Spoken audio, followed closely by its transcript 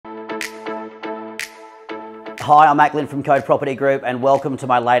Hi, I'm Macklin from Code Property Group and welcome to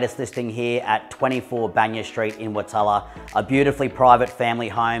my latest listing here at 24 Baanya Street in Wurtulla. A beautifully private family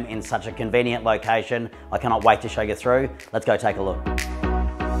home in such a convenient location. I cannot wait to show you through. Let's go take a look.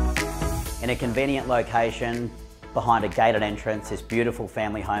 In a convenient location, behind a gated entrance, this beautiful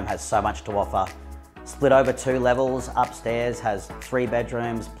family home has so much to offer. Split over 2 levels, upstairs has 3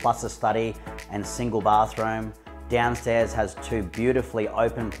 bedrooms plus a study and single bathroom. Downstairs has 2 beautifully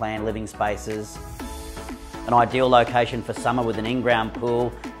open plan living spaces. An ideal location for summer with an in-ground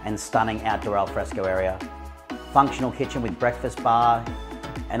pool and stunning outdoor alfresco area. Functional kitchen with breakfast bar,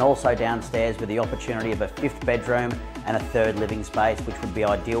 and also downstairs with the opportunity of a 5th bedroom and a 3rd living space, which would be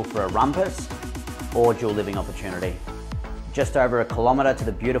ideal for a rumpus or dual living opportunity. Just over 1 kilometre to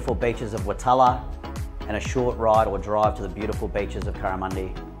the beautiful beaches of Wurtulla and a short ride or drive to the beautiful beaches of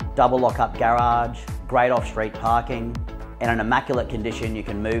Currimundi. Double lock-up garage, great off-street parking, and in immaculate condition you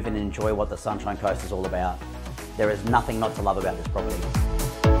can move and enjoy what the Sunshine Coast is all about. There is nothing not to love about this property.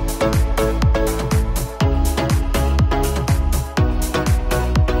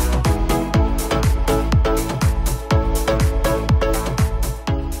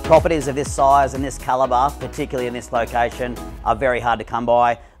 Properties of this size and this calibre, particularly in this location, are very hard to come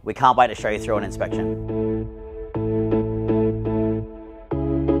by. We can't wait to show you through an inspection.